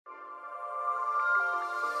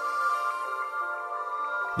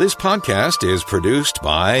This podcast is produced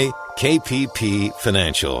by KPP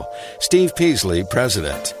Financial. Steve Peasley,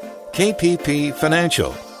 President. KPP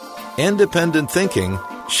Financial. Independent thinking,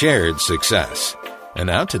 shared success. And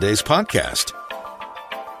now today's podcast.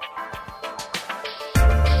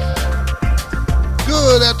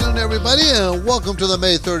 Good afternoon, everybody, and welcome to the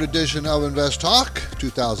May 3rd edition of Invest Talk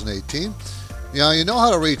 2018. Now, you know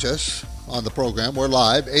how to reach us on the program. We're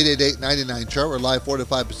live, 888-99-CHART. We're live 4 to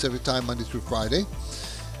 5 Pacific time, Monday through Friday.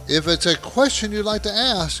 If it's a question you'd like to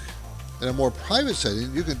ask in a more private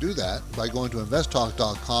setting, you can do that by going to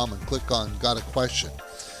investtalk.com and click on Got a Question.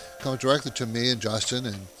 It comes directly to me and Justin,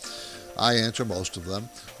 and I answer most of them.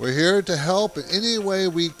 We're here to help in any way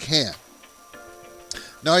we can.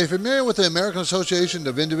 Now, are you familiar with the American Association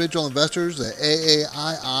of Individual Investors, the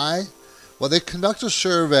AAII? Well, they conduct a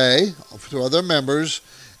survey to other members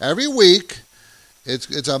every week.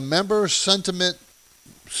 It's a member sentiment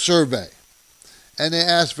survey. And they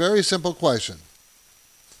ask very simple question.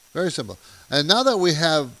 Very simple. And now that we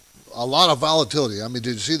have a lot of volatility, I mean,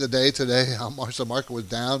 did you see the day today, how much the market was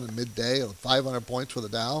down at midday, 500 points for the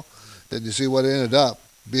Dow? Then you see what it ended up,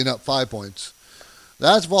 being up 5 points.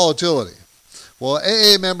 That's volatility. Well,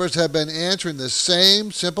 AA members have been answering the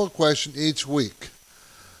same simple question each week.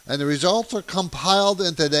 And the results are compiled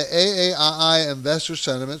into the AAII Investor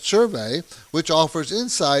Sentiment Survey, which offers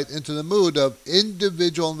insight into the mood of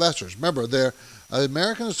individual investors. Remember, they're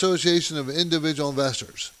American Association of Individual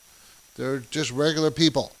Investors. They're just regular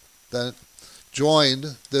people that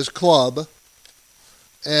joined this club,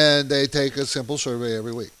 and they take a simple survey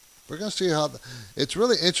every week. We're going to see how it's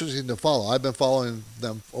really interesting to follow. I've been following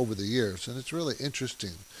them over the years, and it's really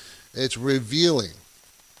interesting. It's revealing.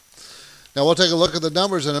 Now, we'll take a look at the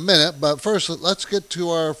numbers in a minute, but first, let's get to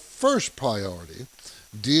our first priority,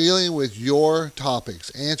 dealing with your topics,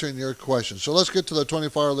 answering your questions. So let's get to the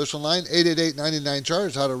 24-hour listen line. 888-99-CHART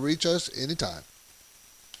is how to reach us anytime.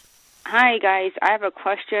 Hi, guys. I have a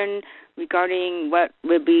question regarding what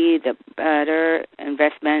would be the better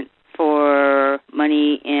investment for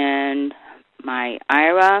money in my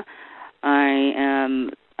IRA. I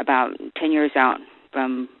am about 10 years out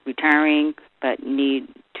from retiring, but need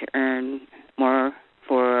to earn more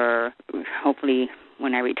for hopefully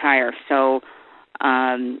when I retire. So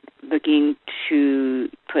looking to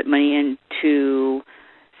put money into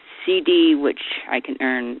CD, which I can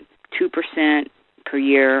earn 2% per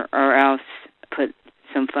year, or else put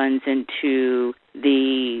some funds into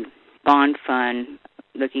the bond fund,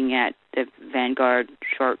 looking at the Vanguard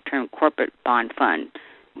Short-Term Corporate Bond Fund.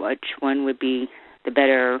 Which one would be the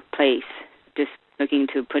better place? Just looking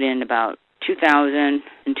to put in about $2,000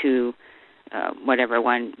 into whatever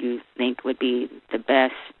one you think would be the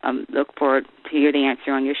best. Look forward to hear the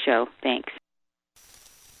answer on your show. Thanks.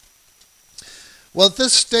 Well, at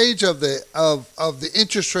this stage of the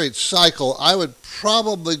interest rate cycle, I would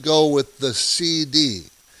probably go with the CD,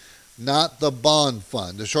 not the bond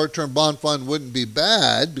fund. The short-term bond fund wouldn't be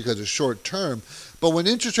bad because it's short-term, but when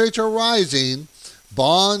interest rates are rising,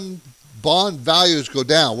 bond values go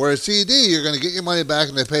down. Whereas CD, you're going to get your money back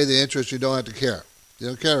and they pay the interest. You don't have to care. You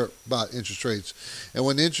don't care about interest rates. And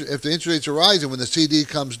if the interest rates are rising, when the CD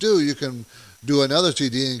comes due, you can do another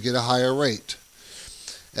CD and get a higher rate.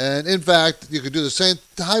 And in fact, you could do the same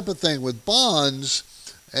type of thing with bonds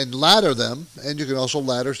and ladder them, and you can also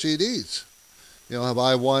ladder CDs. You know,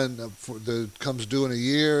 buy one that comes due in a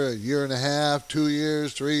year and a half, 2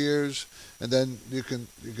 years, 3 years, and then you can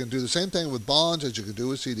do the same thing with bonds as you can do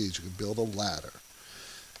with CDs. You can build a ladder.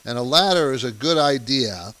 And a ladder is a good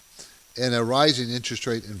idea in a rising interest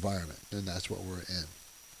rate environment, and that's what we're in.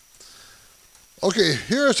 Okay,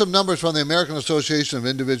 here are some numbers from the American Association of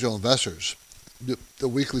Individual Investors, the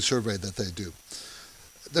weekly survey that they do.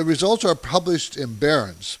 The results are published in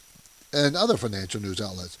Barron's and other financial news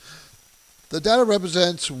outlets. The data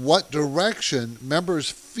represents what direction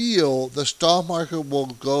members feel the stock market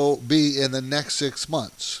will be in the next 6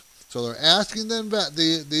 months. So they're asking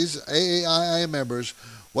these AAII members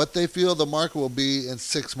what they feel the market will be in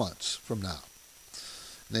 6 months from now.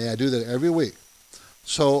 And they do that every week.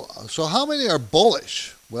 So how many are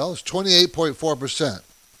bullish? Well, it's 28.4%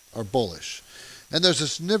 are bullish. And there's a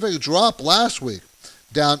significant drop last week,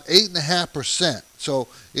 down 8.5%. So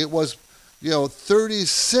it was,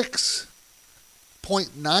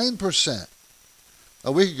 36.9%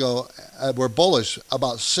 a week ago. We're bullish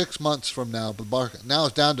about 6 months from now. The market now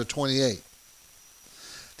it's down to 28.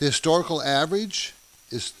 The historical average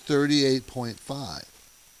is 38.5.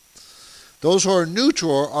 Those who are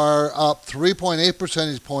neutral are up 3.8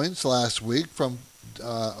 percentage points last week to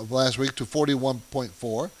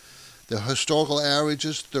 41.4. The historical average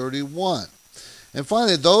is 31. And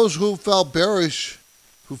finally, those who felt bearish,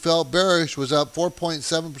 who felt bearish was up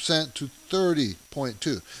 4.7% to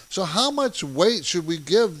 30.2. So how much weight should we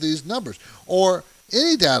give these numbers or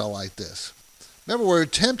any data like this? Remember, we're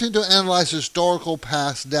attempting to analyze historical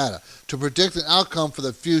past data to predict an outcome for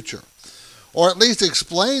the future, or at least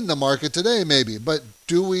explain the market today maybe. But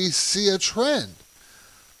do we see a trend?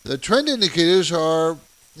 The trend indicators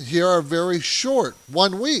here are very short,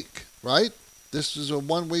 1 week, right? This is a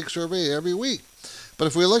 1 week survey every week. But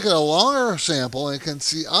if we look at a longer sample and can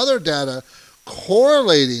see other data,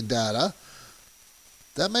 correlating data,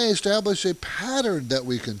 that may establish a pattern that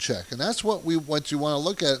we can check. And that's what you want to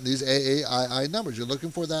look at in these AAII numbers. You're looking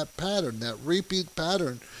for that pattern, that repeat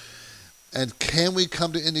pattern, and can we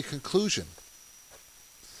come to any conclusion?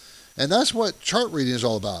 And that's what chart reading is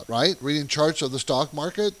all about, right? Reading charts of the stock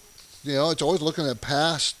market. It's always looking at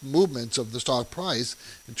past movements of the stock price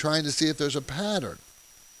and trying to see if there's a pattern.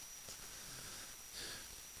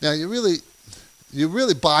 Now, you really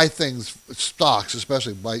buy stocks,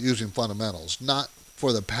 especially by using fundamentals, not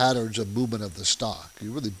for the patterns of movement of the stock.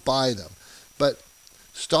 You really buy them. But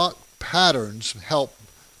stock patterns help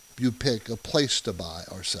you pick a place to buy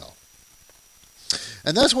or sell.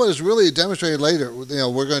 And that's what is really demonstrated later.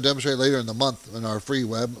 We're going to demonstrate later in the month in our free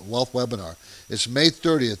wealth webinar. It's May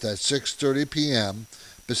 30th at 6:30 p.m.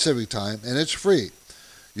 Pacific time, and it's free,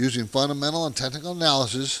 using fundamental and technical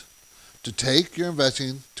analysis to take your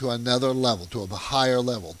investing to another level, to a higher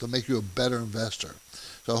level, to make you a better investor.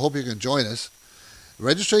 So I hope you can join us.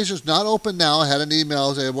 Registration is not open now. I had an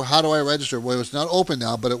email saying, "Well, how do I register?" Well, it's not open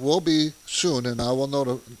now, but it will be soon, and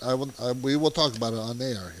we will talk about it on the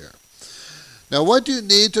air here. Now, what do you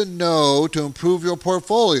need to know to improve your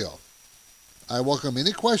portfolio? I welcome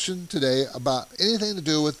any question today about anything to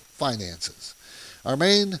do with finances. Our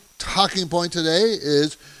main talking point today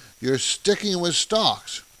is you're sticking with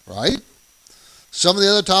stocks, right? Some of the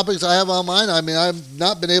other topics I have on mine, I've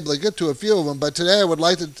not been able to get to a few of them, but today I would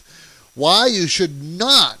like to, why you should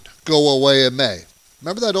not go away in May.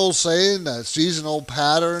 Remember that old saying, that seasonal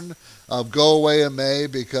pattern of go away in May,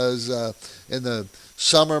 because in the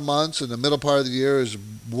summer months and the middle part of the year is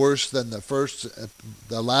worse than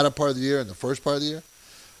the latter part of the year and the first part of the year?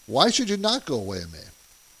 Why should you not go away in May?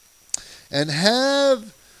 And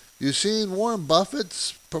have you seen Warren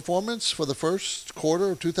Buffett's performance for the first quarter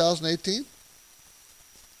of 2018?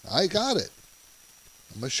 I got it.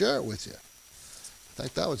 I'm going to share it with you. I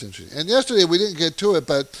think that was interesting. And yesterday we didn't get to it,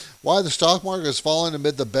 but why the stock market is falling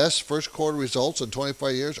amid the best first quarter results in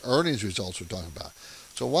 25 years, earnings results we're talking about.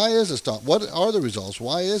 So why is the stock? What are the results?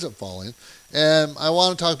 Why is it falling? And I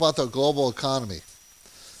want to talk about the global economy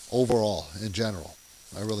overall, in general.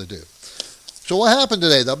 I really do. So what happened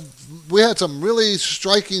today? We had some really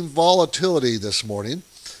striking volatility this morning.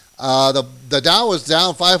 The Dow was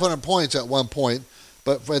down 500 points at one point,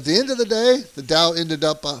 but at the end of the day, the Dow ended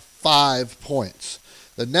up 5 points.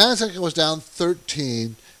 The Nasdaq was down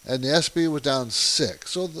 13, and the S&P was down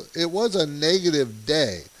 6. So it was a negative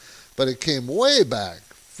day, but it came way back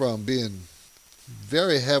from being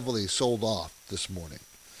very heavily sold off this morning.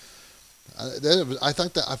 I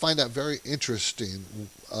find that very interesting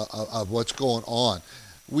of what's going on.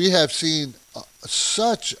 We have seen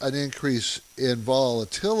such an increase in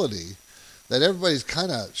volatility that everybody's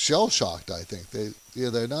kind of shell-shocked, I think.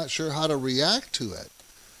 They're not sure how to react to it.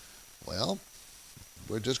 Well,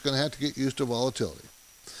 we're just going to have to get used to volatility.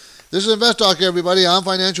 This is InvestTalk, everybody. I'm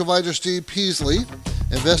financial advisor Steve Peasley.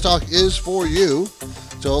 InvestTalk is for you.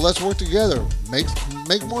 So let's work together. Make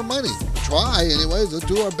more money. Try, anyways. Let's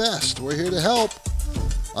do our best. We're here to help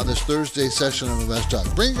on this Thursday session of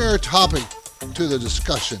InvestTalk. Bring your topic to the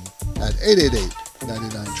discussion at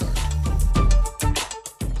 888-99-CHART.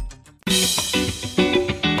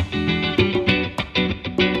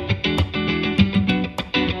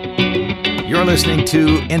 You're listening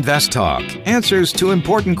to InvestTalk, answers to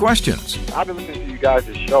important questions. I've been listening to you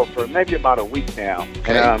guys' show for maybe about a week now.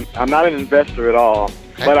 Okay. And, I'm not an investor at all,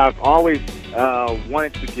 okay, but I've always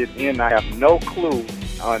wanted to get in. I have no clue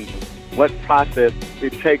on what process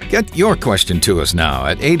it takes. Get your question to us now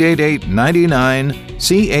at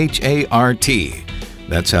 888-99-CHART.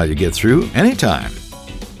 That's how you get through anytime.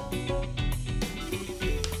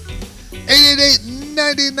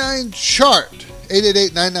 888-99-CHART.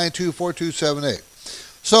 888-992-4278.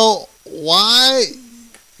 So why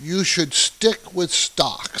you should stick with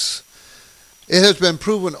stocks. It has been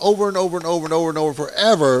proven over and over and over and over and over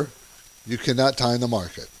forever, you cannot time the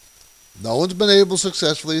market. No one's been able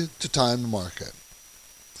successfully to time the market.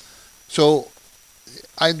 So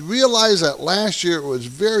I realized that last year it was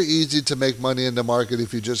very easy to make money in the market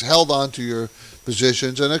if you just held on to your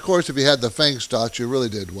positions. And of course, if you had the FANG stocks, you really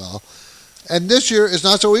did well. And this year it's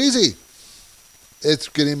not so easy. it's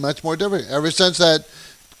getting much more difficult. Ever since that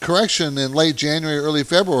correction in late January, early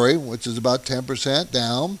February, which is about 10%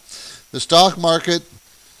 down, the stock market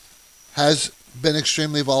has been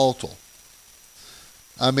extremely volatile.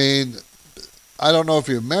 I mean, I don't know if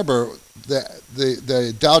you remember,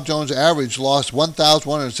 the Dow Jones average lost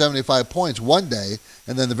 1,175 points one day,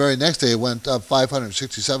 and then the very next day it went up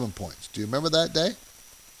 567 points. Do you remember that day?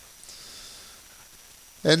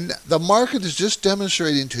 And the market is just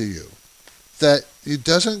demonstrating to you that it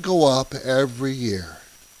doesn't go up every year.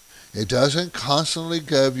 It doesn't constantly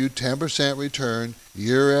give you 10% return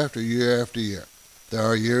year after year after year. There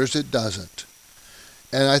are years it doesn't.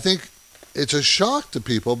 And I think it's a shock to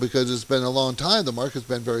people because it's been a long time. The market's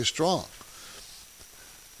been very strong.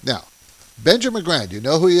 Now, Benjamin Graham, do you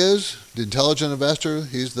know who he is? The intelligent investor.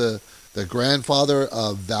 He's the grandfather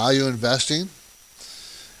of value investing.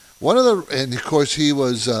 And of course he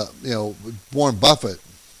was, Warren Buffett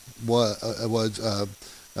was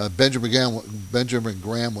Benjamin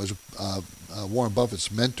Graham was Warren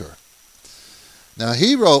Buffett's mentor. Now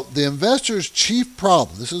he wrote, "The investor's chief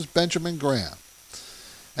problem," this is Benjamin Graham,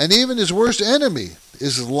 "and even his worst enemy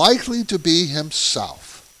is likely to be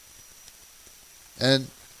himself." And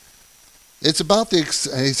it's about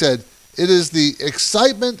and he said, "It is the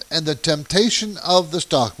excitement and the temptation of the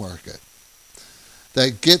stock market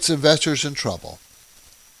that gets investors in trouble."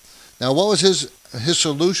 Now, what was his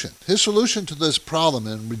solution? His solution to this problem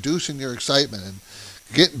in reducing your excitement and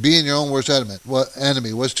being your own worst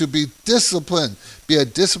enemy was to be disciplined, be a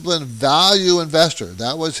disciplined value investor.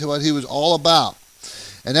 That was what he was all about.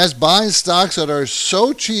 And that's buying stocks that are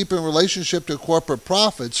so cheap in relationship to corporate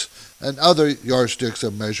profits and other yardsticks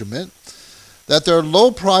of measurement that their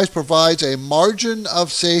low price provides a margin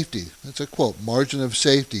of safety. That's a quote, margin of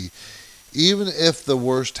safety, even if the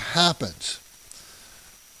worst happens.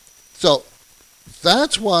 So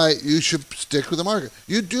that's why you should stick with the market.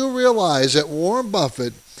 You do realize that Warren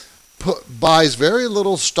Buffett buys very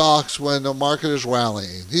little stocks when the market is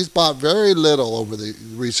rallying. He's bought very little over the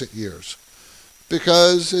recent years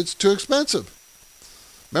because it's too expensive.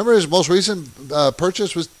 Remember his most recent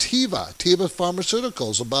purchase was Teva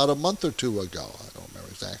Pharmaceuticals, about a month or two ago. I don't remember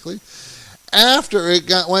exactly. After it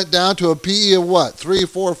went down to a PE of what, 3,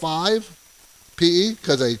 4, 5 PE,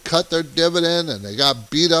 because they cut their dividend and they got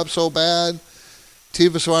beat up so bad.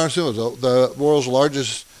 Teva Pharmaceuticals, the world's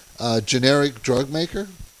largest generic drug maker,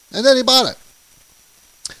 and then he bought it.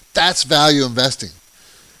 That's value investing.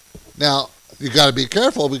 Now, you got to be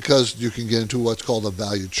careful because you can get into what's called a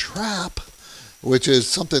value trap, which is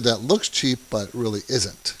something that looks cheap but really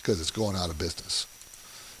isn't because it's going out of business.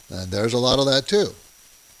 And there's a lot of that too.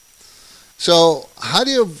 So how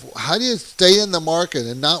do you stay in the market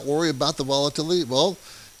and not worry about the volatility? Well,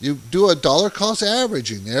 you do a dollar cost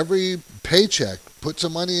averaging. Every paycheck, put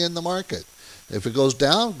some money in the market. If it goes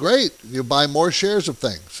down, great. You buy more shares of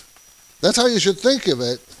things. That's how you should think of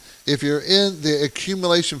it if you're in the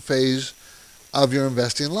accumulation phase of your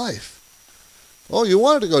investing life. Well, you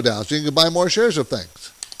want it to go down so you can buy more shares of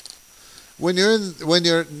things. When you're in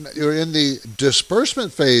the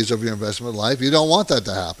disbursement phase of your investment life, you don't want that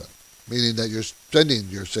to happen, meaning that you're spending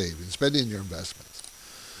your savings, spending your investments,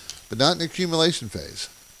 but not in the accumulation phase.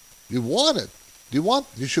 You want it.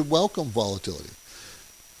 You should welcome volatility.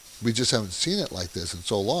 We just haven't seen it like this in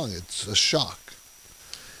so long. It's a shock.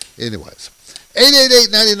 Anyways,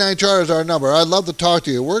 888-99-CHART is our number. I'd love to talk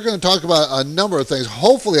to you. We're going to talk about a number of things.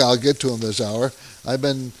 Hopefully I'll get to them this hour. I've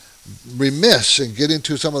been remiss in getting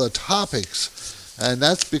to some of the topics, and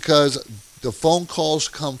that's because the phone calls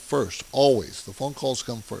come first. Always. The phone calls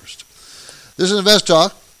come first. This is Invest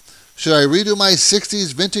Talk. Should I redo my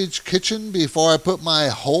 60s vintage kitchen before I put my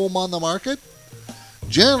home on the market?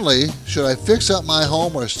 Generally, should I fix up my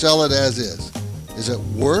home or sell it as is? Is it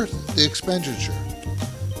worth the expenditure?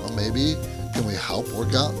 Well, maybe can we help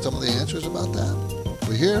work out some of the answers about that?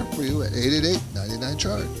 We're here for you at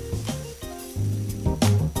 888-99-CHART.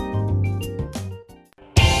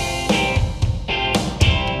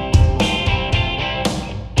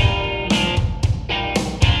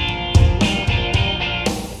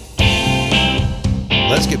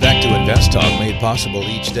 Let's get back to Invest Talk, made possible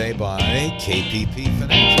each day by KPP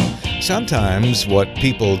Financial. Sometimes what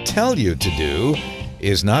people tell you to do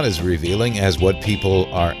is not as revealing as what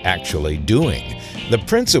people are actually doing. The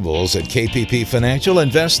principals at KPP Financial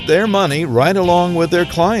invest their money right along with their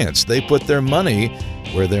clients. They put their money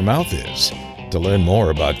where their mouth is. To learn more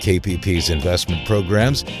about KPP's investment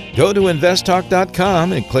programs, go to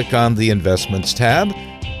investtalk.com and click on the Investments tab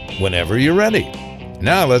whenever you're ready.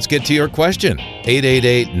 Now let's get to your question.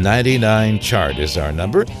 888-99-CHART is our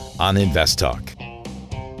number on Invest Talk.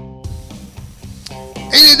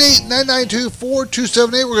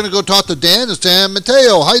 888-992-4278. We're going to go talk to Dan and San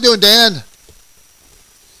Mateo. How you doing, Dan?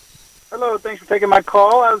 Hello, thanks for taking my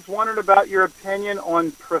call. I was wondering about your opinion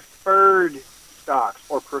on preferred stocks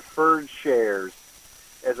or preferred shares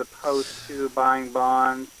as opposed to buying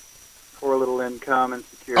bonds for a little income and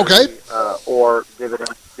security, or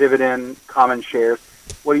dividend common shares.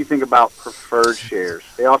 What do you think about preferred shares?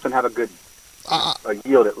 They often have a good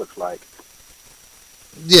yield, it looks like.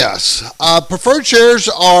 Yes. Preferred shares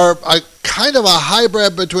are kind of a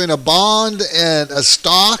hybrid between a bond and a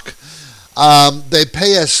stock. They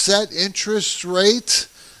pay a set interest rate,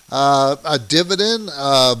 a dividend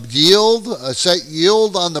yield, a set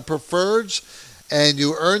yield on the preferreds, and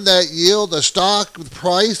you earn that yield. The stock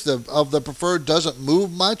price of the preferred doesn't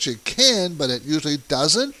move much. It can, but it usually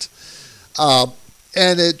doesn't.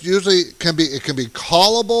 And it usually can be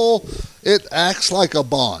callable. It acts like a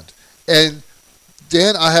bond. And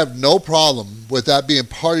Dan, I have no problem with that being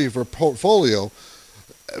part of your portfolio.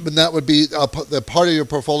 And that would be the part of your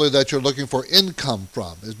portfolio that you're looking for income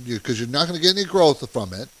from, because you're not going to get any growth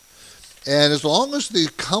from it. And as long as the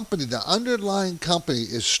company, the underlying company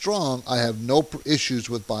is strong, I have no issues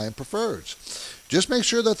with buying preferreds. Just make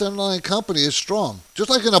sure that the underlying company is strong. Just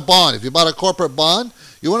like in a bond, if you bought a corporate bond,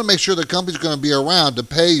 you want to make sure the company's going to be around to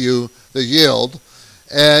pay you the yield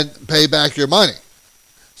and pay back your money.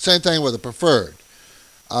 Same thing with a preferred.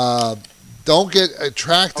 Don't get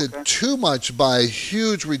attracted too much by a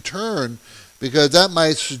huge return, because that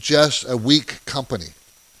might suggest a weak company.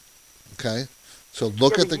 Okay? So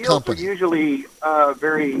look at the company. Are usually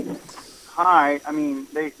very high. I mean,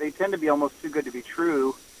 they tend to be almost too good to be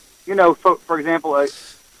true. You know, for example,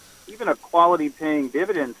 even a quality-paying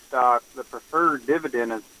dividend stock, the preferred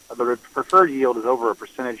preferred yield is over a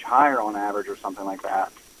percentage higher on average, or something like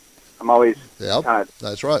that. I'm always kind of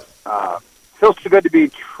that's right. Feels too good to be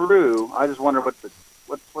true. I just wonder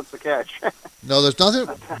what's the catch. No, there's nothing.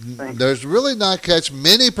 There's really not catch.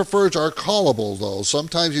 Many preferreds are callable, though.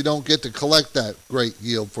 Sometimes you don't get to collect that great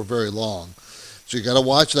yield for very long, so you got to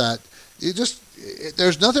watch that.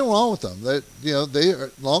 There's nothing wrong with them. They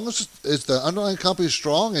as long as the underlying company is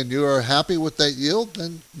strong and you are happy with that yield,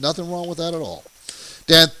 then nothing wrong with that at all.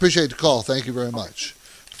 Dan, appreciate the call. Thank you very much.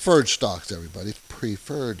 Preferred stocks, everybody.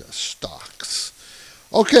 Preferred stocks.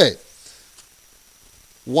 Okay.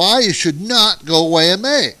 Why you should not go away in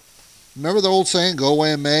May. Remember the old saying, go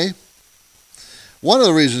away in May? One of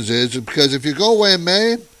the reasons is because if you go away in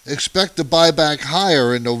May, expect to buy back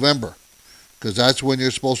higher in November, because that's when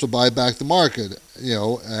you're supposed to buy back the market.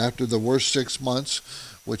 After the worst 6 months,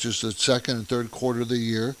 which is the second and third quarter of the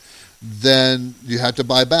year, then you have to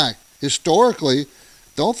buy back. Historically,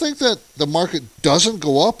 don't think that the market doesn't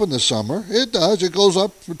go up in the summer. It does. It goes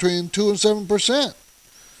up between 2 and 7%.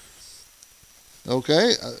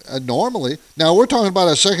 Okay, normally. Now, we're talking about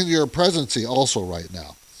a second year of presidency also right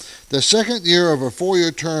now. The second year of a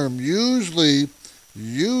 4-year term usually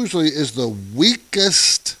is the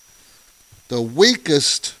weakest of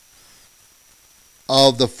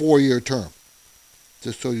the 4-year term,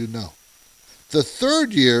 just so you know. The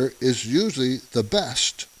third year is usually the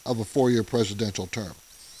best of a 4-year presidential term.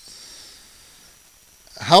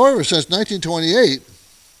 However, since 1928,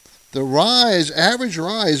 the average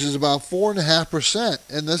rise is about 4.5%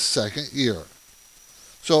 in the second year.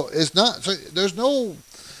 So it's not. So there's no.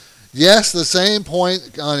 Yes, the same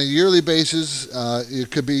point on a yearly basis. It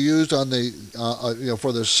could be used on the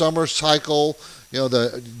for the summer cycle.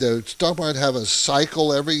 The stock market have a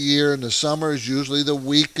cycle every year, and the summer is usually the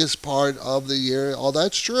weakest part of the year. All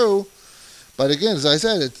that's true, but again, as I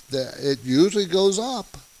said, it usually goes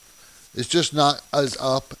up. It's just not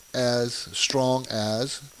as strong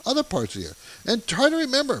as other parts of the year. And try to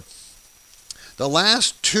remember, the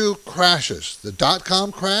last two crashes, the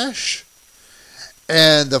dot-com crash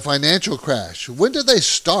and the financial crash, when did they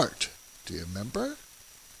start? Do you remember?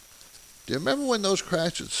 Do you remember when those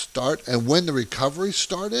crashes start and when the recovery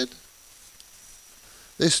started?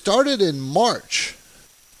 They started in March,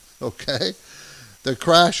 okay, the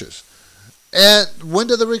crashes. And when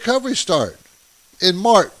did the recovery start? In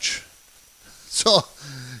March. So,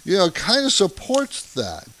 it kind of supports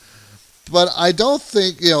that. But I don't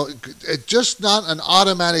think, it's just not an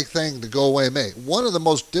automatic thing to go away in May. One of the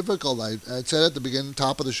most difficult, I said at the beginning,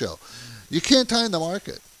 top of the show, you can't time the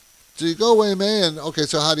market. So you go away in May and, okay,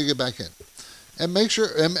 so how do you get back in? And make sure,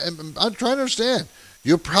 and I'm trying to understand,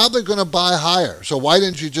 you're probably going to buy higher. So why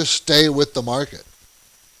didn't you just stay with the market?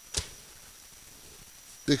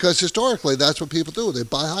 Because historically, that's what people do. They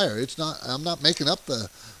buy higher. I'm not making up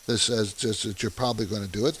this as just that you're probably going to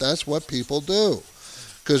do it. That's what people do.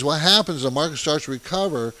 Because what happens, the market starts to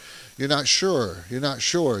recover, you're not sure.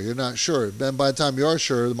 Then by the time you're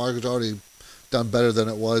sure, the market's already done better than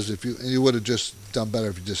it was and you would have just done better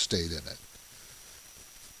if you just stayed in it.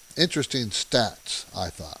 Interesting stats, I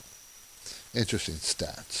thought. Interesting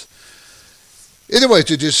stats. Anyway,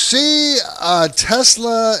 did you see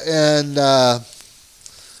Tesla and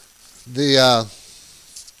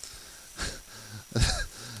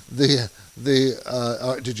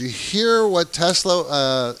did you hear what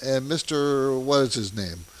Tesla and Mr. what is his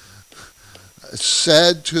name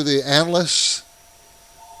said to the analysts?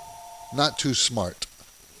 Not too smart.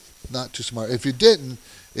 If you didn't,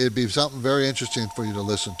 it'd be something very interesting for you to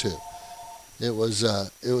listen to. It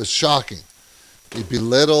was shocking. He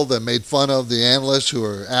belittled and made fun of the analysts who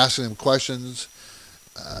were asking him questions,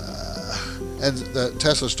 and the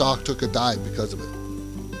Tesla stock took a dive because of it.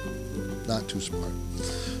 Not too smart.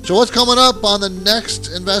 So what's coming up on the next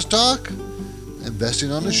Invest Talk?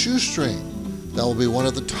 Investing on a shoestring. That will be one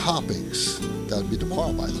of the topics. That'll be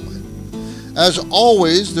tomorrow, by the way. As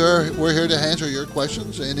always, we're here to answer your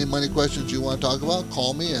questions. Any money questions you want to talk about,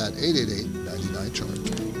 call me at 888-99-CHART.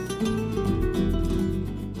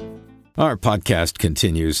 Our podcast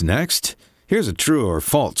continues next. Here's a true or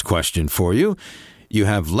false question for you. You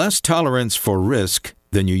have less tolerance for risk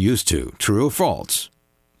than you used to. True or false?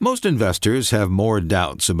 Most investors have more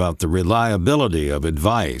doubts about the reliability of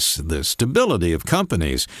advice, the stability of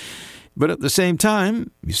companies. But at the same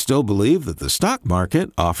time, you still believe that the stock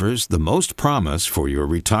market offers the most promise for your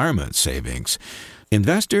retirement savings.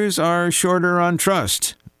 Investors are shorter on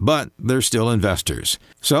trust, but they're still investors.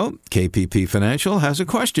 So, KPP Financial has a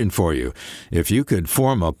question for you. If you could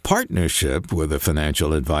form a partnership with a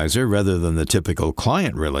financial advisor rather than the typical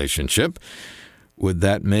client relationship, would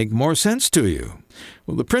that make more sense to you?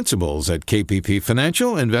 Well, the principals at KPP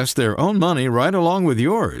Financial invest their own money right along with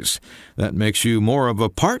yours. That makes you more of a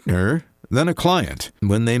partner than a client.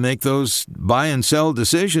 When they make those buy and sell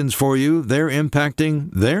decisions for you, they're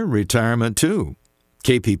impacting their retirement too.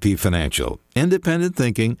 KPP Financial, independent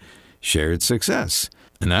thinking, shared success.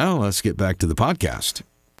 And now let's get back to the podcast.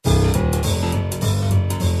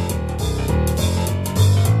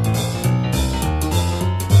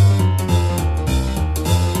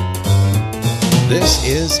 This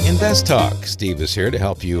is Invest Talk. Steve is here to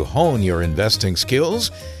help you hone your investing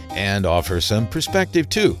skills and offer some perspective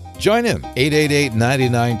too. Join him.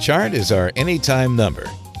 888-99-CHART is our anytime number.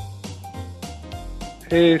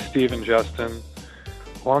 Hey, Steve and Justin.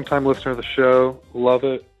 Long-time listener of the show. Love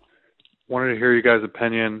it. Wanted to hear you guys'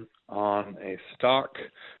 opinion on a stock.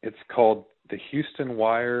 It's called the Houston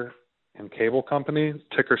Wire and Cable Company,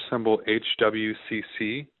 ticker symbol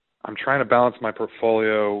HWCC. I'm trying to balance my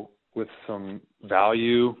portfolio with some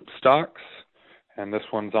value stocks, and this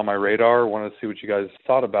one's on my radar. Wanted to see what you guys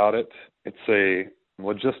thought about it. It's a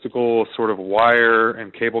logistical sort of wire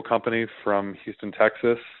and cable company from Houston,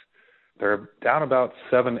 Texas. They're down about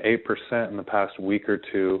 7-8% in the past week or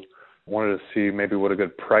two. Wanted to see maybe what a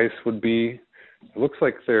good price would be. It looks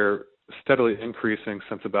like they're steadily increasing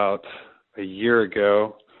since about a year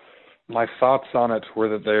ago. My thoughts on it were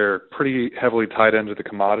that they're pretty heavily tied into the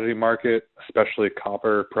commodity market, especially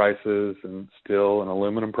copper prices and steel and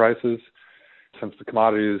aluminum prices. Since the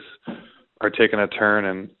commodities are taking a turn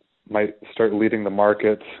and might start leading the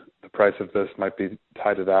market, the price of this might be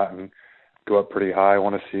tied to that and go up pretty high. I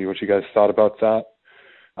want to see what you guys thought about that.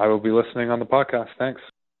 I will be listening on the podcast. Thanks.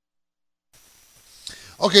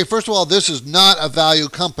 Okay, first of all, this is not a value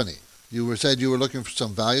company. You said you were looking for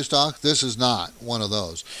some value stock. This is not one of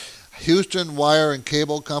those. Houston Wire and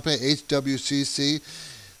Cable Company, HWCC.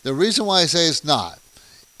 The reason why I say it's not,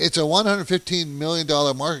 it's a $115 million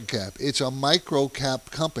market cap. It's a micro cap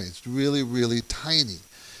company. It's really, really tiny.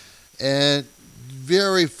 And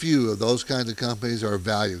very few of those kinds of companies are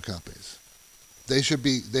value companies. They should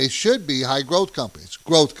be high growth companies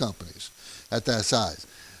at that size.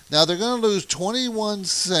 Now they're going to lose 21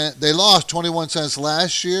 cents. They lost 21 cents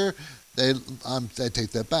last year. I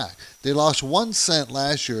take that back. They lost 1 cent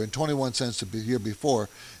last year and 21 cents the year before.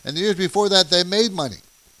 And the years before that, they made money.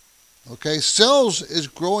 Okay, sales is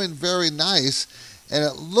growing very nice, and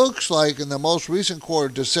it looks like in the most recent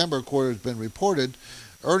quarter, December quarter has been reported,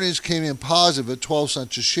 earnings came in positive at 12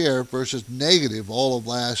 cents a share versus negative all of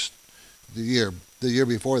the year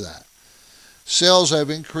before that. Sales have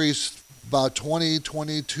increased about 20,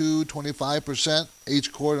 22, 25%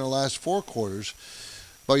 each quarter in the last 4 quarters.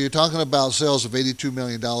 But you're talking about sales of $82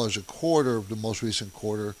 million a quarter, the most recent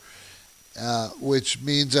quarter, which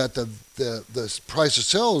means that the price of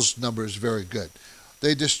sales number is very good.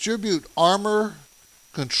 They distribute armor,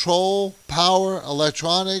 control, power,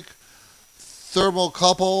 electronic,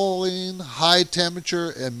 thermocoupling, high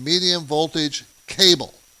temperature, and medium voltage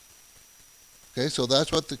cable. Okay, so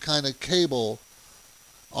that's what the kind of cable,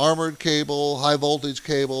 armored cable, high voltage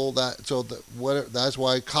cable, that's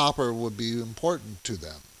why copper would be important to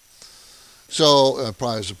them. So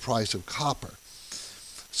probably the price of copper.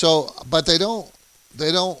 So, but they don't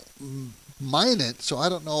mine it, so I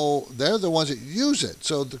don't know. They're the ones that use it.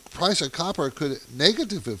 So the price of copper could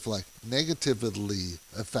negatively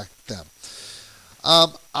affect them.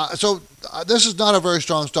 So this is not a very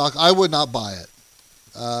strong stock. I would not buy it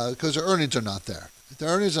because the earnings are not there. The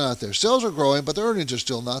earnings are not there. Sales are growing, but the earnings are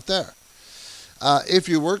still not there. If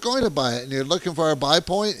you were going to buy it and you're looking for a buy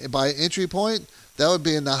entry point, that would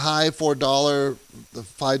be in the high $4, the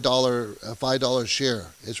 $5 share.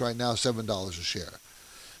 It's right now $7 a share.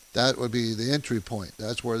 That would be the entry point.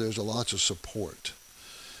 That's where there's lots of support.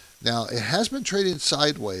 Now, it has been trading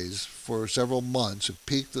sideways for several months. It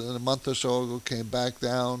peaked in a month or so ago, came back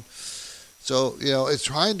down. So, it's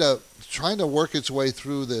trying to work its way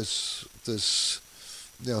through this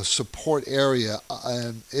support area.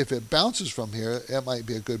 And if it bounces from here, it might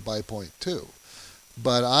be a good buy point too.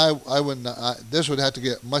 But I wouldn't. This would have to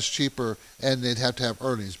get much cheaper, and they'd have to have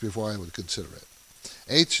earnings before I would consider it.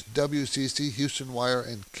 HWCC, Houston Wire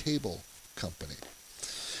and Cable Company.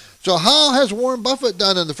 So how has Warren Buffett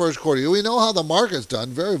done in the first quarter? We know how the market's done.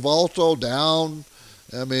 Very volatile, down.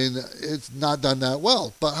 I mean, it's not done that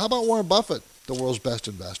well. But how about Warren Buffett, the world's best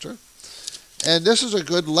investor? And this is a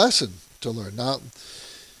good lesson to learn. Now,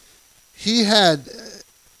 he had,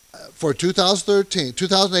 for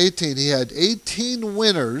 2018, he had 18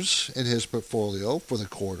 winners in his portfolio for the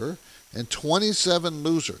quarter and 27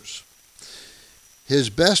 losers. His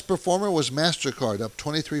best performer was MasterCard, up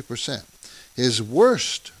 23%. His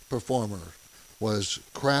worst performer was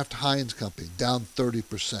Kraft Heinz Company, down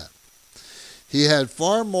 30%. He had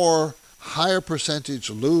far more higher percentage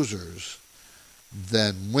losers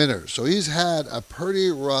than winners. So he's had a pretty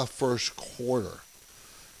rough first quarter.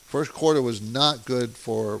 First quarter was not good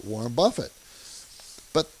for Warren Buffett.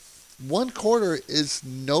 But one quarter is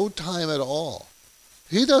no time at all.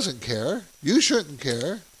 He doesn't care. You shouldn't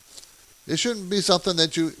care. It shouldn't be something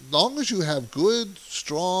that as long as you have good,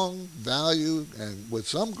 strong value and with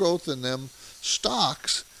some growth in them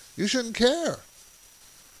stocks, you shouldn't care.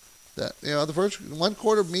 That the first one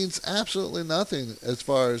quarter means absolutely nothing as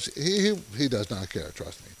far as he does not care.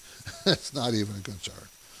 Trust me, it's not even a concern.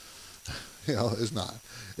 It's not.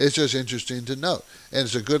 It's just interesting to note, and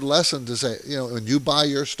it's a good lesson to say. When you buy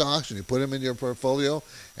your stocks and you put them in your portfolio,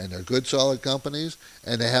 and they're good, solid companies,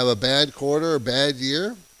 and they have a bad quarter or bad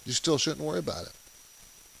year, you still shouldn't worry about it.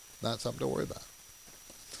 Not something to worry about.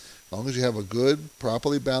 As long as you have a good,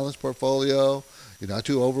 properly balanced portfolio, you're not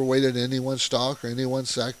too overweighted in any one stock or any one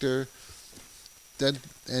sector, then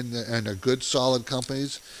and they're good, solid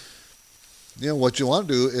companies. What you want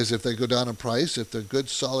to do is if they go down in price, if they're good,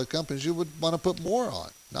 solid companies, you would want to put more on,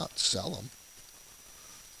 not sell them.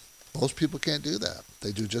 Most people can't do that.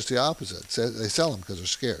 They do just the opposite. They sell them because they're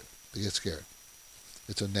scared. They get scared.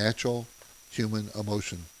 It's a natural human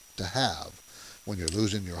emotion to have when you're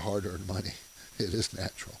losing your hard-earned money. It is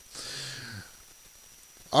natural.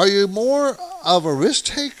 Are you more of a risk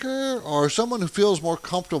taker or someone who feels more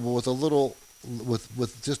comfortable with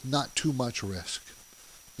with just not too much risk?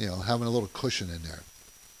 Having a little cushion in there.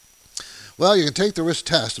 Well, you can take the risk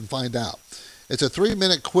test and find out. It's a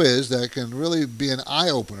 3-minute quiz that can really be an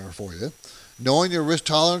eye-opener for you. Knowing your risk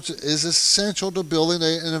tolerance is essential to building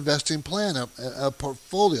an investing plan, a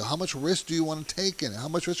portfolio. How much risk do you want to take in it? How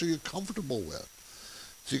much risk are you comfortable with?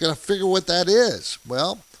 So you got to figure what that is.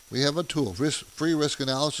 Well, we have a tool, free risk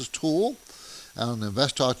analysis tool on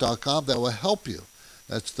investtalk.com that will help you.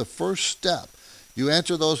 That's the first step. You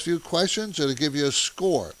answer those few questions, it'll give you a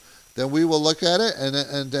score. Then we will look at it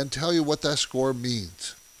and then tell you what that score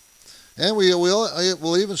means. And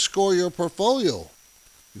we'll even score your portfolio.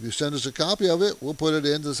 If you send us a copy of it, we'll put it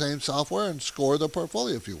into the same software and score the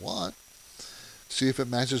portfolio if you want. See if it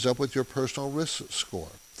matches up with your personal risk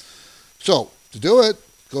score. So, to do it,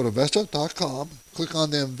 go to investtalk.com, click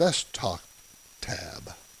on the Invest Talk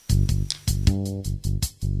tab.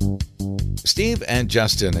 Steve and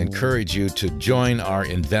Justin encourage you to join our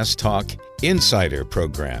Invest Talk Insider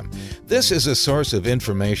program. This is a source of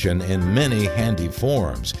information in many handy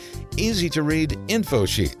forms. Easy-to-read info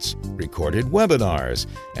sheets, recorded webinars,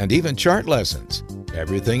 and even chart lessons.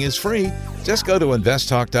 Everything is free. Just go to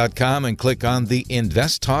investtalk.com and click on the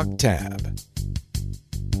Invest Talk tab.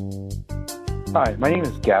 Hi, my name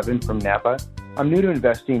is Gavin from Napa. I'm new to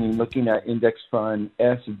investing and looking at index fund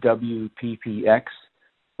SWPPX.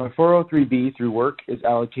 My 403B through work is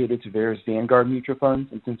allocated to various Vanguard mutual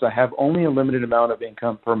funds, and since I have only a limited amount of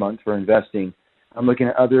income per month for investing, I'm looking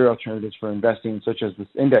at other alternatives for investing, such as this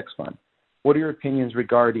index fund. What are your opinions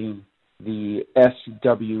regarding the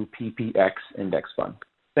SWPPX index fund?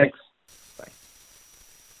 Thanks. Bye.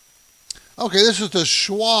 Okay, this is the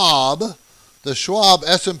Schwab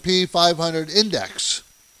S&P 500 index.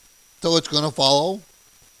 So it's going to follow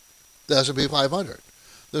the S&P 500.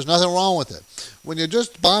 There's nothing wrong with it. When you're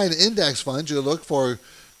just buying index funds, you look for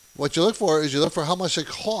how much they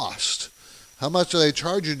cost. How much are they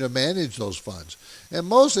charging to manage those funds? And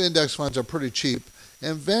most index funds are pretty cheap,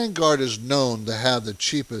 and Vanguard is known to have the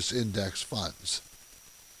cheapest index funds.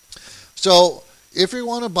 So if you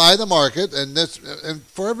want to buy the market, and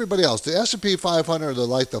for everybody else, the S&P 500 are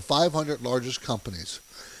like the 500 largest companies.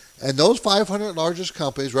 And those 500 largest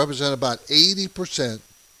companies represent about 80%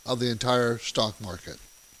 of the entire stock market.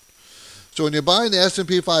 So when you're buying the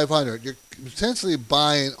S&P 500, you're essentially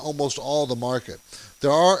buying almost all the market.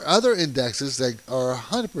 There are other indexes that are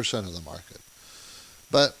 100% of the market.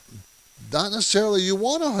 But not necessarily you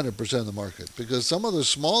want 100% of the market, because some of the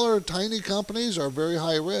smaller, tiny companies are very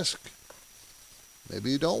high risk.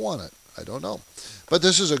 Maybe you don't want it. I don't know. But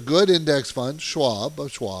this is a good index fund,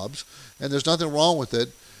 Schwab's, and there's nothing wrong with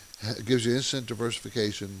it. It gives you instant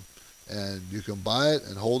diversification, and you can buy it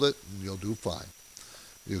and hold it, and you'll do fine.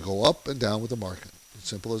 You go up and down with the market. As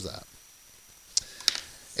simple as that.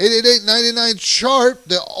 888-99 chart,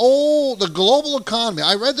 the global economy.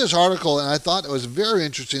 I read this article and I thought it was very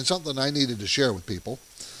interesting, something I needed to share with people.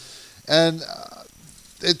 And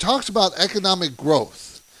it talks about economic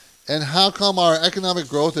growth and how come our economic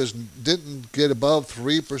growth didn't get above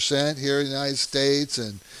 3% here in the United States,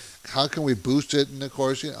 and how can we boost it? And of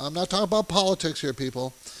course, I'm not talking about politics here,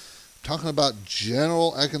 people. I'm talking about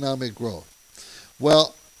general economic growth.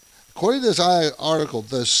 Well, according to this article,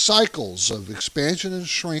 the cycles of expansion and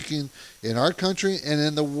shrinking in our country and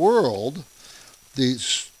in the world, the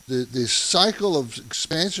cycle of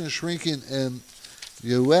expansion and shrinking in the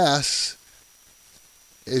U.S.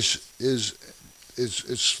 is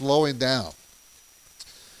slowing down,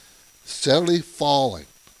 steadily falling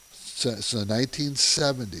since the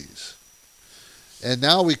 1970s, and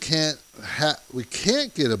now we can't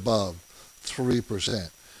get above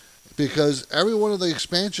 3%. Because every one of the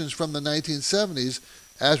expansions from the 1970s,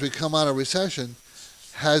 as we come out of recession,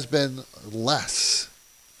 has been less.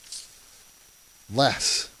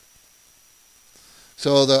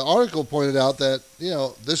 So the article pointed out that,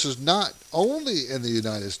 this is not only in the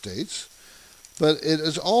United States, but it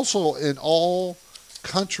is also in all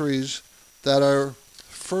countries that are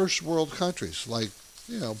first world countries, like,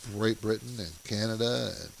 Great Britain and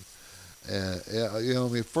Canada and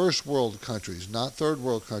first world countries, not third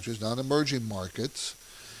world countries, not emerging markets.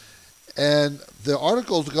 And the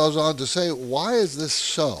article goes on to say, why is this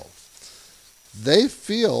so? They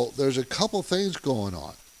feel there's a couple things going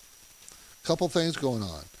on.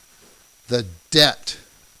 The debt.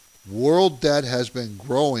 World debt has been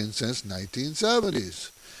growing since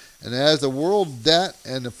 1970s. And as the world debt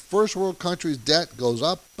and the first world countries' debt goes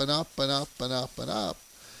up and up and up and up and up,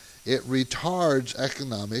 it retards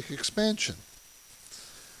economic expansion.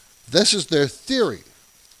 This is their theory.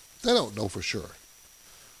 They don't know for sure.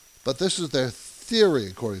 But this is their theory,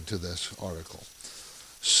 according to this article.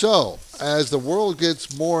 So, as the world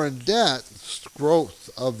gets more in debt,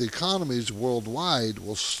 growth of the economies worldwide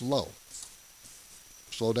will slow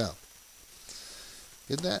down.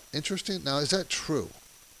 Isn't that interesting? Now, is that true?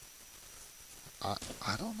 I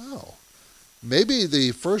don't know. Maybe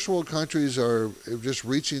the first world countries are just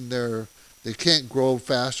reaching they can't grow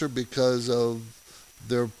faster because of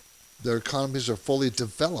their economies are fully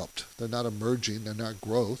developed. They're not emerging, they're not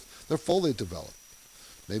growth, they're fully developed.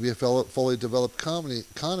 Maybe a fully developed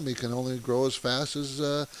economy can only grow as fast as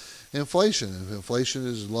inflation. If inflation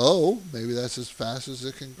is low, maybe that's as fast as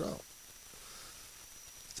it can grow.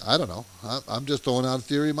 I don't know. I'm just throwing out a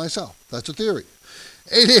theory myself. That's a theory.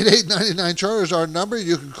 888-99-CHART is our number.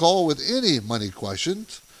 You can call with any money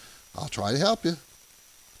questions. I'll try to help you.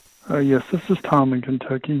 Yes, this is Tom in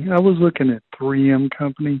Kentucky. I was looking at 3M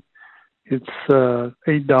Company. It's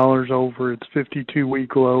 $8 over its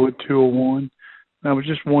 52-week low at 201. I was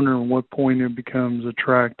just wondering what point it becomes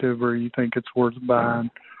attractive, or you think it's worth buying,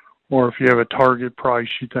 or if you have a target price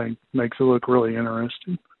you think makes it look really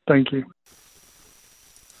interesting. Thank you.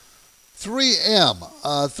 3M.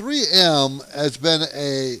 3M has been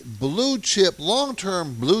a blue chip,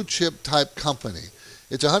 long-term blue chip type company.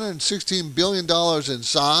 It's $116 billion in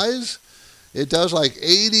size. It does like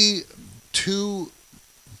 82,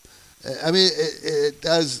 it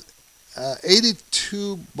does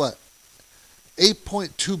 8.2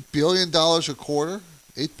 billion a quarter,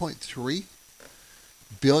 $8.3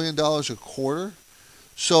 billion a quarter.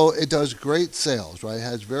 So it does great sales, right? It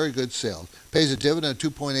has very good sales. Pays a dividend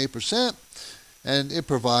of 2.8%, and it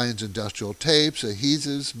provides industrial tapes,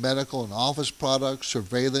 adhesives, medical and office products,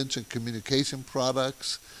 surveillance and communication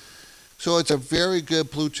products. So it's a very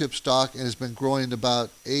good blue chip stock, and it's been growing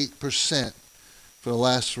about 8% for the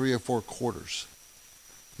last 3 or 4 quarters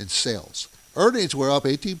in sales. Earnings were up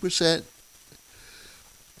 18%,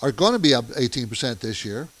 are going to be up 18% this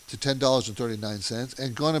year to $10.39,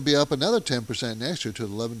 and going to be up another 10% next year to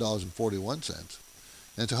 $11.41. And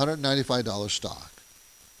it's a $195 stock.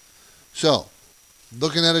 So,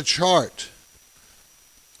 looking at a chart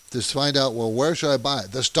to find out, well, where should I buy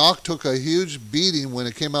it? The stock took a huge beating when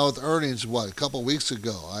it came out with earnings, a couple of weeks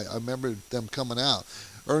ago. I remember them coming out.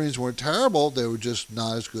 Earnings weren't terrible. They were just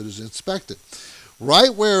not as good as expected.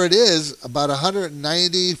 Right where it is, about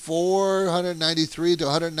 194, 193 to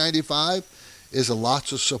 195, is a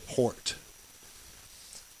lots of support.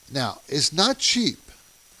 Now, it's not cheap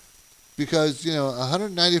because,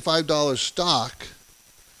 $195 stock,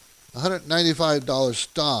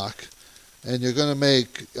 and you're going to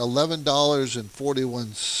make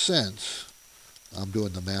 $11.41. I'm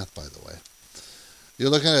doing the math, by the way. You're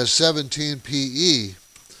looking at a 17 PE,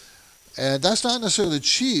 and that's not necessarily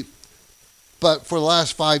cheap, but for the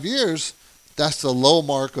last 5 years, that's the low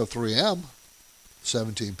mark of 3M,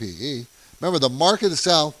 17 PE. Remember, the market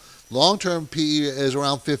itself, long-term PE is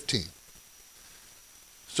around 15.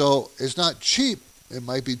 So it's not cheap. It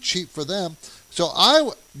might be cheap for them. So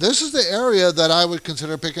this is the area that I would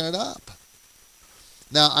consider picking it up.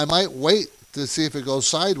 Now, I might wait to see if it goes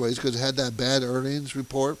sideways because it had that bad earnings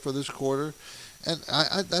report for this quarter. And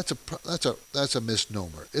that's a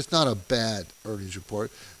misnomer. It's not a bad earnings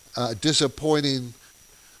report. Disappointing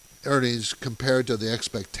earnings compared to the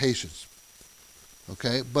expectations.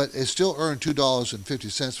 Okay, but it still earned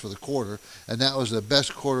 $2.50 for the quarter, and that was the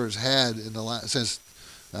best quarter it's had in the last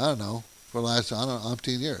for the last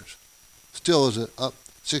umpteen years. Still is up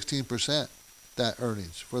 16%. That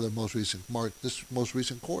earnings for the most recent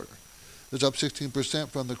quarter. It's up 16%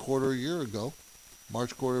 from the quarter a year ago,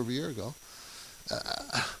 March quarter of a year ago.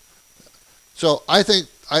 So I think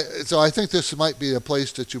this might be a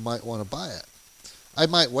place that you might want to buy it. I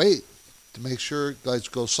might wait to make sure it guys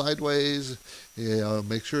go sideways,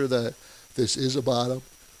 make sure that this is a bottom,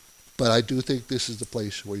 but I do think this is the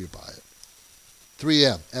place where you buy it.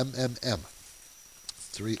 3M, MMM,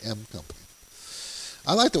 3M company.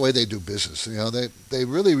 I like the way they do business. They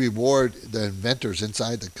really reward the inventors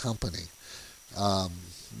inside the company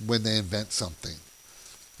when they invent something.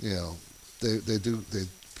 They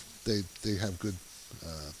have good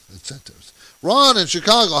incentives. Ron in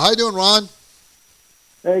Chicago. How you doing, Ron?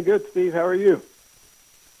 Hey, good, Steve. How are you?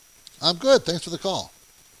 I'm good. Thanks for the call.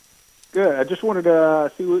 Good. I just wanted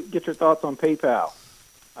to get your thoughts on PayPal.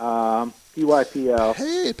 PYPL.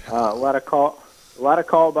 PayPal. A lot of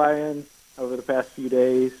call buy-in over the past few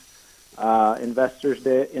days. Investors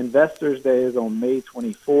Day is on May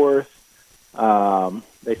 24th.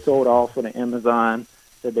 They sold off on Amazon.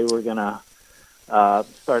 Said they were going to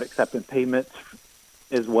start accepting payments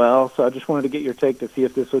as well. So I just wanted to get your take to see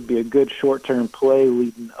if this would be a good short-term play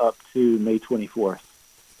leading up to May 24th.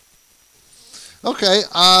 Okay.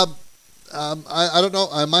 I don't know.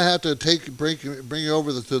 I might have to bring you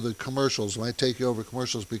over to the commercials. I might take you over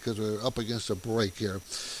commercials because we're up against a break here.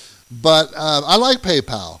 But I like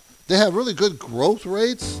PayPal. They have really good growth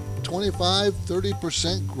rates, 25,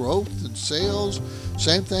 30% growth in sales.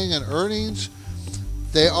 Same thing in earnings.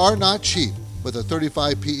 They are not cheap with a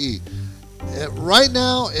 35 PE. Right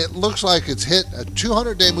now, it looks like it's hit a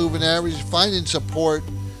 200-day moving average, finding support.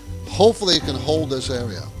 Hopefully, it can hold this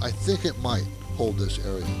area. I think it might hold this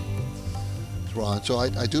area, Ron. So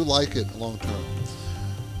I do like it long term.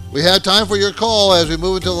 We have time for your call as we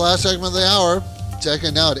move into the last segment of the hour. Check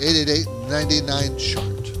in now at 888-99-CHART.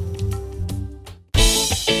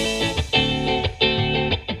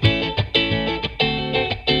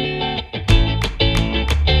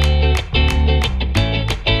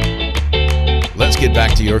 Let's get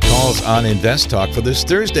back to your calls on Invest Talk for this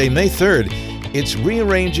Thursday, May 3rd. It's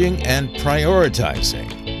rearranging and prioritizing.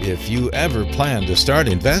 If you ever plan to start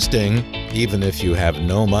investing, even if you have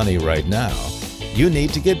no money right now, you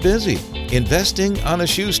need to get busy investing on a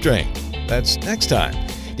shoestring. That's next time.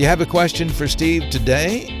 Do you have a question for Steve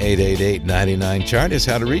today? 888-99-CHART is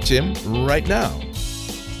how to reach him right now.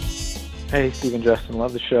 Hey, Steve and Justin.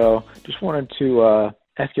 Love the show. Just wanted to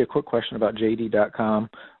ask you a quick question about JD.com.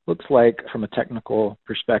 Looks like from a technical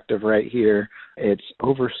perspective right here, it's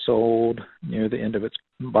oversold near the end of its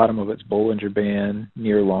bottom of its Bollinger Band,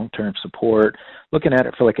 near long-term support. Looking at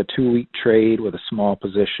it for like a 2-week trade with a small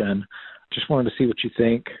position. Just wanted to see what you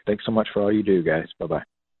think. Thanks so much for all you do, guys. Bye-bye.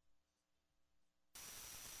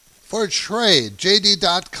 For trade,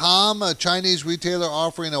 JD.com, a Chinese retailer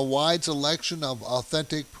offering a wide selection of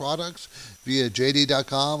authentic products via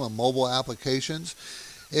JD.com and mobile applications.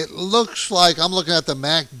 It looks like, I'm looking at the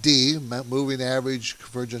MACD, moving average,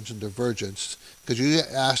 convergence, and divergence, because you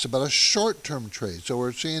asked about a short-term trade. So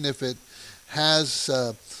we're seeing if it has,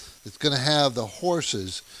 it's going to have the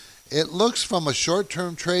horses. It looks from a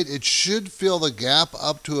short-term trade, it should fill the gap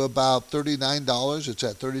up to about $39. It's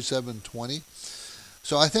at $37.20.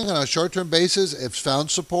 So I think on a short-term basis, it's found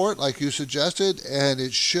support, like you suggested, and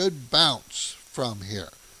it should bounce from here.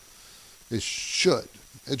 It should.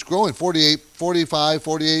 It's growing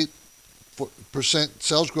 48%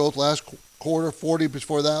 sales growth last quarter, 40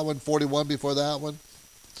 before that one, 41 before that one.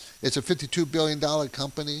 It's a $52 billion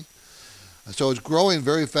company. So it's growing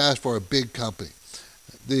very fast for a big company.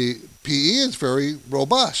 The PE is very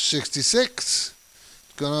robust, 66.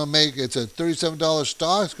 It's a $37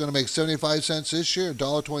 stock. It's going to make 75 cents this year,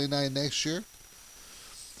 $1.29 next year.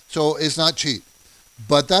 So it's not cheap.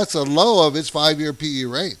 But that's a low of its 5-year PE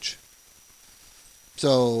range.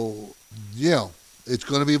 So, it's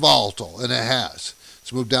going to be volatile, and it has.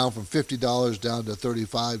 It's moved down from $50 down to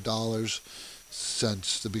 $35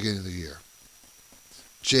 since the beginning of the year.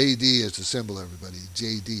 JD is the symbol, everybody.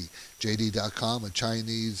 JD. JD.com, a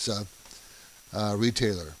Chinese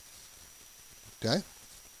retailer. Okay?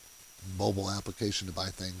 Mobile application to buy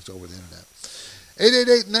things over the internet.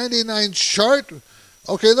 888-99 chart.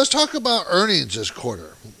 Okay, let's talk about earnings this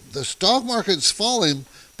quarter. The stock market's falling,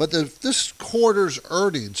 but this quarter's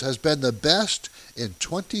earnings has been the best in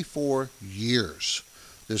 24 years.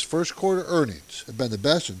 This first quarter earnings have been the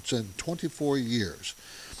best in 24 years.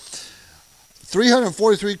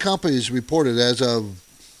 343 companies reported as of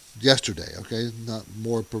yesterday, okay, not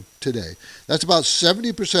more per today. That's about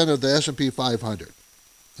 70% of the S&P 500,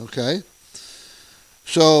 okay?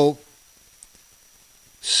 So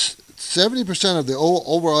 70% of the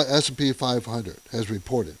overall S&P 500 has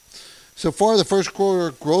reported. So far, the first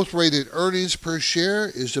quarter growth rate in earnings per share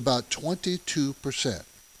is about 22%.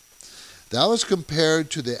 That was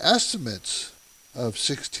compared to the estimates of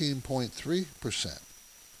 16.3%.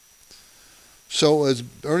 So as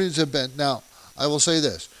earnings have been, now I will say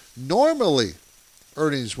this, normally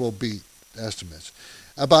earnings will beat estimates.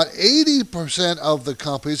 About 80% of the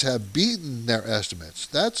companies have beaten their estimates.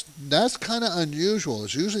 That's kind of unusual.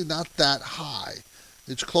 It's usually not that high.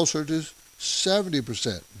 It's closer to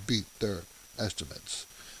 70% beat their estimates.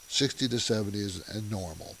 60 to 70 is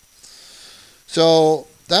normal. So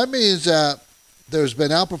that means that there's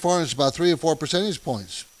been outperformance about 3 or 4 percentage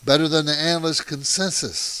points, better than the analyst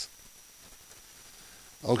consensus.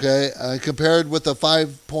 Okay, compared with the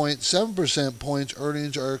 5.7% points,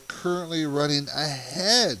 earnings are currently running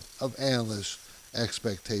ahead of analyst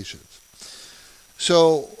expectations.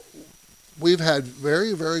 So we've had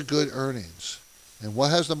very, very good earnings. And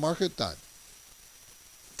what has the market done?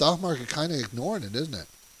 Stock market kind of ignoring it, isn't it?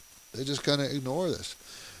 They just kind of ignore this.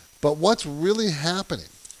 But what's really happening,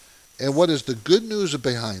 and what is the good news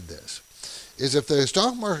behind this, is if the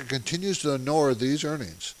stock market continues to ignore these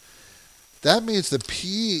earnings, that means the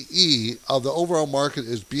PE of the overall market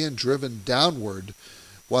is being driven downward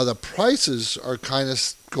while the prices are kind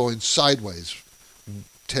of going sideways.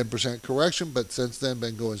 10% correction, but since then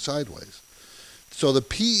been going sideways. So the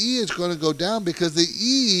PE is going to go down because the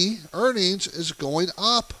E, earnings, is going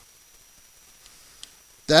up.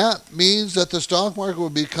 That means that the stock market will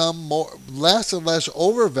become less and less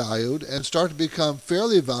overvalued and start to become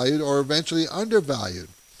fairly valued or eventually undervalued.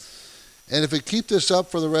 And if it keeps this up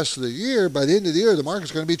for the rest of the year, by the end of the year, the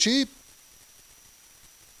market's going to be cheap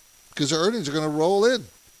because the earnings are going to roll in.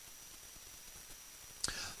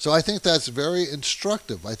 So I think that's very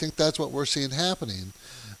instructive. I think that's what we're seeing happening.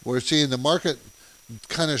 We're seeing the market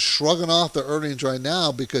kind of shrugging off the earnings right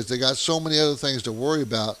now because they got so many other things to worry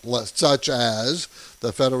about, such as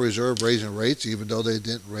the Federal Reserve raising rates, even though they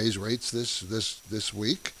didn't raise rates this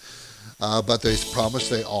week. But they promised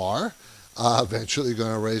they are. Eventually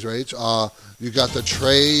going to raise rates. You got the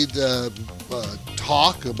trade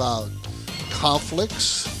talk about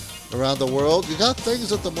conflicts around the world. You got things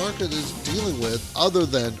that the market is dealing with other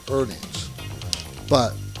than earnings.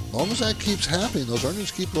 But as long as that keeps happening, those earnings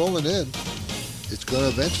keep rolling in, it's going to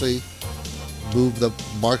eventually move the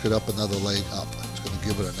market up another leg up. It's going to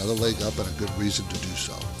give it another leg up and a good reason to do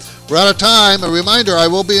so. We're out of time. A reminder, I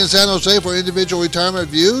will be in San Jose for individual retirement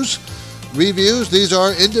reviews. These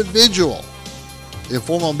are individual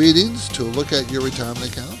informal meetings to look at your retirement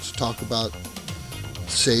accounts, talk about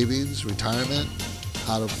savings, retirement,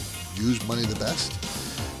 how to use money the best.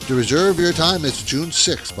 To reserve your time, it's June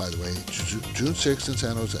 6th, by the way. June 6th in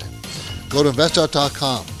San Jose. Go to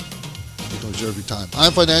investout.com. You can reserve your time.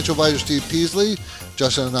 I'm financial advisor Steve Peasley.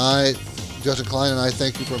 Justin Klein and I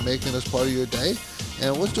thank you for making us part of your day.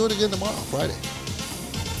 And let's do it again tomorrow, Friday.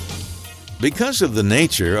 Because of the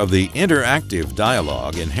nature of the interactive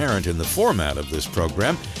dialogue inherent in the format of this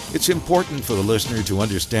program, it's important for the listener to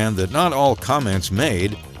understand that not all comments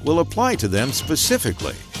made will apply to them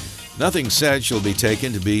specifically. Nothing said shall be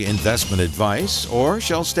taken to be investment advice, or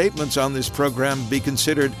shall statements on this program be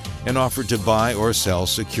considered an offer to buy or sell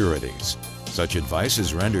securities. Such advice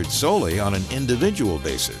is rendered solely on an individual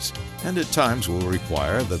basis, and at times will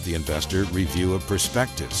require that the investor review a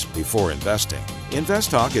prospectus before investing.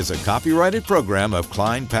 InvestTalk is a copyrighted program of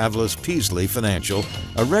Klein Pavlis Peasley Financial,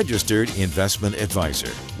 a registered investment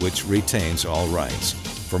advisor, which retains all rights.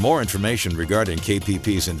 For more information regarding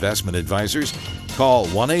KPP's investment advisors, call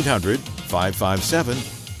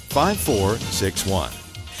 1-800-557-5461.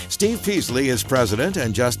 Steve Peasley is President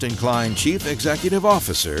and Justin Klein Chief Executive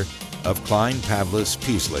Officer of Klein Pavlis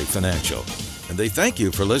Peasley Financial. And they thank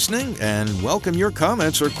you for listening and welcome your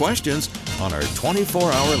comments or questions on our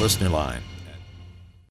 24-hour listener line.